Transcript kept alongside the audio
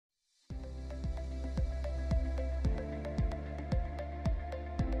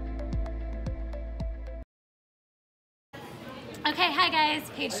Okay, hi guys,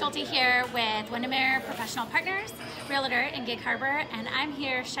 Paige Schulte here with Windermere Professional Partners, Realtor in Gig Harbor, and I'm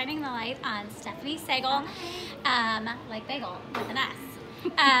here shining the light on Stephanie Sagel, like bagel with an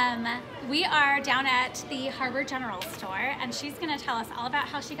S. We are down at the Harbor General Store, and she's going to tell us all about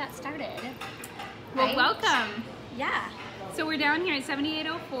how she got started. Well, welcome. Yeah. So we're down here at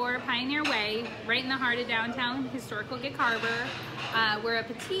 7804 Pioneer Way, right in the heart of downtown historical Gig Harbor. We're a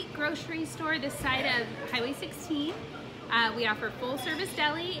petite grocery store this side of Highway 16. We offer full-service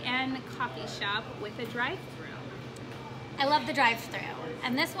deli and coffee shop with a drive-through. I love the drive-through,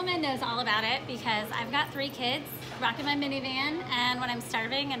 and this woman knows all about it because I've got 3 kids rocking my minivan, and when I'm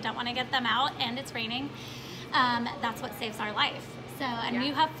starving and don't want to get them out and it's raining, that's what saves our life. So, and Yeah.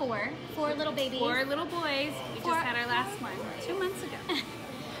 you have 4 little babies. 4 little boys. We just had our last one 2 months ago.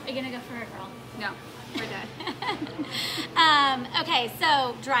 Are you gonna go for a girl? No, we're done. Okay,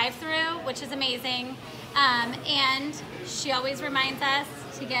 so drive-through, which is amazing, and she always reminds us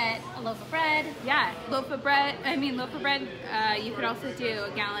to get a loaf of bread. Yeah, loaf of bread. You could also do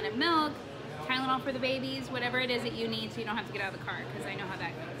a gallon of milk, Tylenol for the babies, whatever it is that you need, so you don't have to get out of the car, because I know how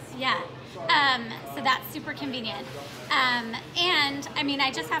that goes. Yeah, so that's super convenient. And I mean,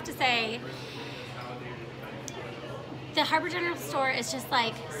 I just have to say, the Harbor General Store is just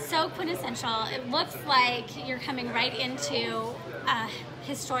like so quintessential. It looks like you're coming right into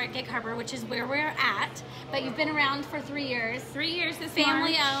historic Gig Harbor, which is where we're at, but you've been around for 3 years. 3 years this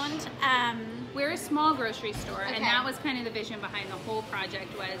Family March. owned. We're a small grocery store, Okay. and that was kind of the vision behind the whole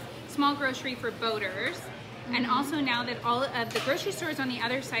project, was small grocery for boaters. And also now that all of the grocery stores on the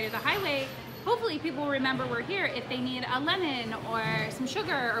other side of the highway, hopefully people will remember we're here. If they need a lemon or some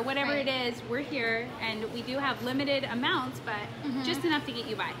sugar or whatever Right. it is, we're here, and we do have limited amounts, but just enough to get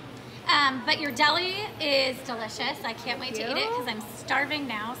you by. But your deli is delicious. I can't wait to eat it because I'm starving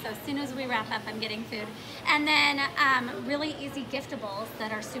now. So as soon as we wrap up, I'm getting food. And then really easy giftables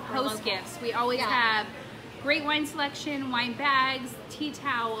that are super Host local. gifts. We always have great wine selection, wine bags, tea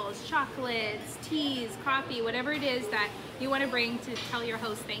towels, chocolates, teas, coffee, whatever it is that you want to bring to tell your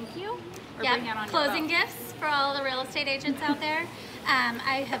host thank you. Or bring that on Closing your boat. gifts for all the real estate agents out there.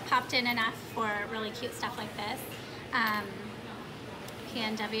 I have popped in enough for really cute stuff like this.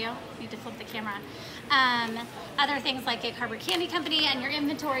 PNW, need to flip the camera. Other things like Gig Harbor Candy Company, and your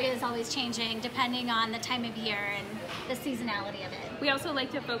inventory is always changing depending on the time of year and the seasonality of it. We also like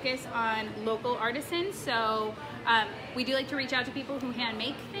to focus on local artisans, so we do like to reach out to people who hand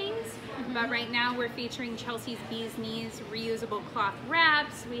make things, but right now we're featuring Chelsea's Bee's Knees reusable cloth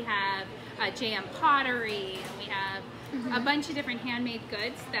wraps. We have JM pottery, and we have a bunch of different handmade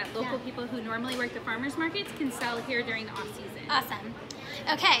goods that local people who normally work the farmers markets can sell here during the off season. Awesome.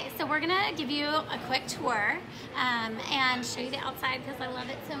 Okay, so we're gonna give you a quick tour and show you the outside because I love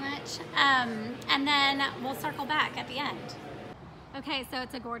it so much. And then we'll circle back at the end. Okay, so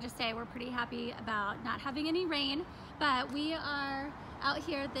it's a gorgeous day. We're pretty happy about not having any rain, but we are out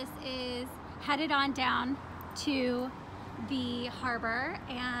here. This is headed on down to the harbor,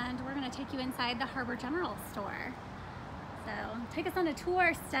 and we're gonna take you inside the Harbor General Store. So take us on a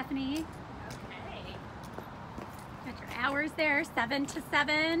tour, Stephanie. Got your hours there, 7 to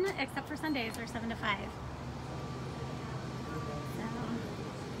 7, except for Sundays, or 7 to 5. So,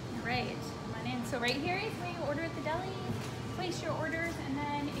 all right. Come on in. So right here is where you order at the deli, place your orders, and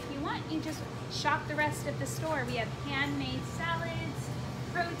then if you want, you just shop the rest of the store. We have handmade salads,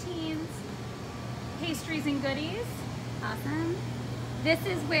 proteins, pastries and goodies. Awesome. This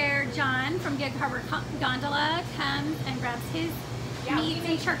is where John from Gig Harbor Gondola comes and grabs his meats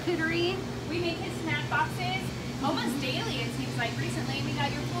and charcuterie. We make his snack boxes almost daily, it seems like. Recently, we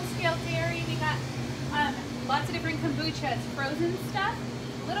got your full-scale dairy, we got lots of different kombuchas, frozen stuff,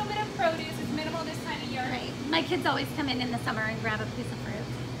 a little bit of produce. It's minimal this time of year. Right. My kids always come in the summer and grab a piece of fruit.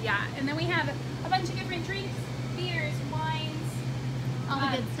 Yeah, and then we have a bunch of different drinks, beers, wines, All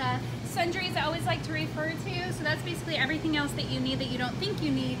the good stuff. sundries I always like to refer to. So that's basically everything else that you need that you don't think you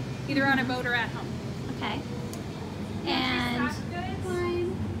need, either on a boat or at home. Okay. And And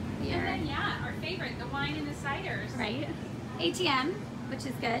wine, beer. And then, our favorite, the wine and the ciders. Right. ATM, which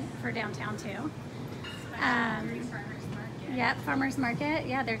is good for downtown too. Farmers market. Yep, farmers market.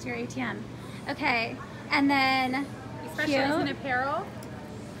 Yeah, there's your ATM. Okay, and then We specialize in apparel.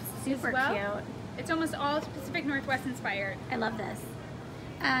 super as well. cute. It's almost all Pacific Northwest inspired. I love this.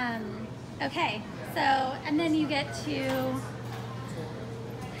 Okay, so and then you get to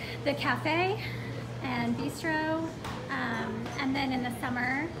the cafe and bistro, and then in the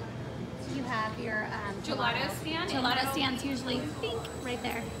summer you have your Gelato stand. Gelato stand's usually pink right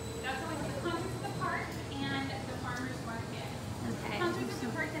there. That's always the Concerts of the Park and the Farmers Market. Okay. Concerts of the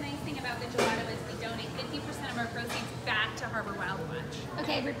Park, the nice thing about the gelato is we donate the 50% of our proceeds back to Harbor Wild Watch.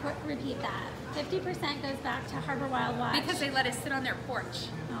 Okay, repeat that. 50% goes back to Harbor Wild Watch. Because they let us sit on their porch.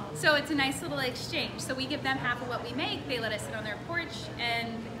 Oh. So it's a nice little exchange. So we give them half of what we make, they let us sit on their porch,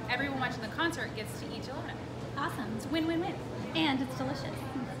 and everyone watching the concert gets to eat gelato. Awesome. It's win-win-win. And it's delicious.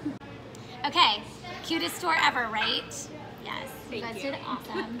 Okay, cutest store ever, right? Yes, you guys did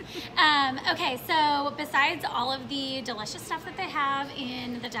awesome. Okay, so besides all of the delicious stuff that they have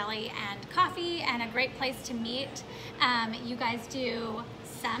in the deli and coffee and a great place to meet, you guys do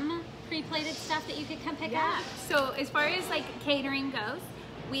some pre-plated stuff that you could come pick up? So as far as like catering goes,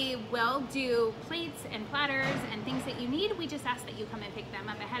 we will do plates and platters and things that you need. We just ask that you come and pick them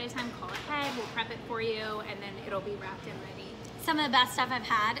up ahead of time, call ahead, we'll prep it for you, and then it'll be wrapped and ready. Some of the best stuff I've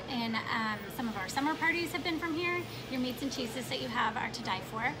had in some of our summer parties have been from here. Your meats and cheeses that you have are to die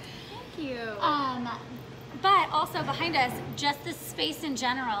for. Thank you. But also behind us, just the space in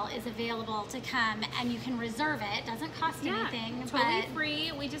general is available to come and you can reserve it. It doesn't cost anything. Totally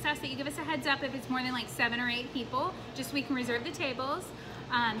free. We just ask that you give us a heads up if it's more than like 7 or 8 people, just so we can reserve the tables.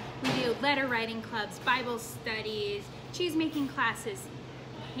 We do letter writing clubs, Bible studies, cheese making classes,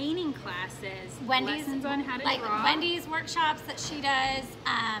 painting classes, lessons on how to draw. Wendy's workshops that she does.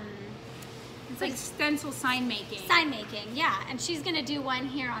 It's like stencil sign making. Sign making, yeah. And she's gonna do one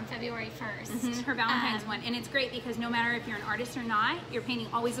here on February 1st. Her Valentine's one. And it's great because no matter if you're an artist or not, your painting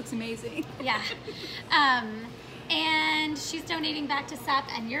always looks amazing. Yeah. And she's donating back to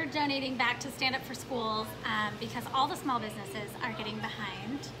SUP and you're donating back to Stand Up for Schools because all the small businesses are getting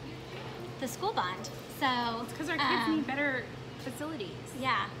behind the school bond. So it's because our kids need better facilities.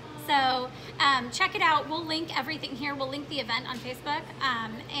 Yeah. So check it out. We'll link everything here. We'll link the event on Facebook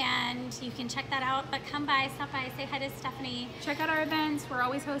and you can check that out. But come by, stop by, say hi to Stephanie. Check out our events. We're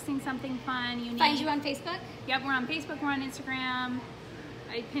always hosting something fun, unique. Find you on Facebook? Yep, we're on Facebook, we're on Instagram.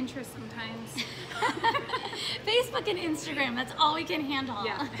 I Pinterest sometimes. Facebook and Instagram, that's all we can handle.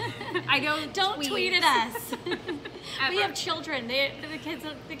 Yeah. I don't tweet at us. We have children. The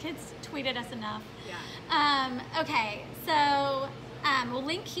kids tweeted us enough. Yeah. Okay, so we'll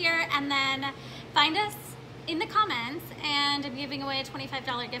link here and then find us in the comments and I'm giving away a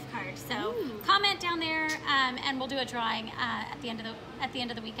 $25 gift card. So comment down there and we'll do a drawing at the end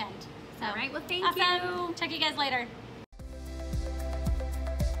of the weekend. So, all right, well thank you. you. Check you guys later.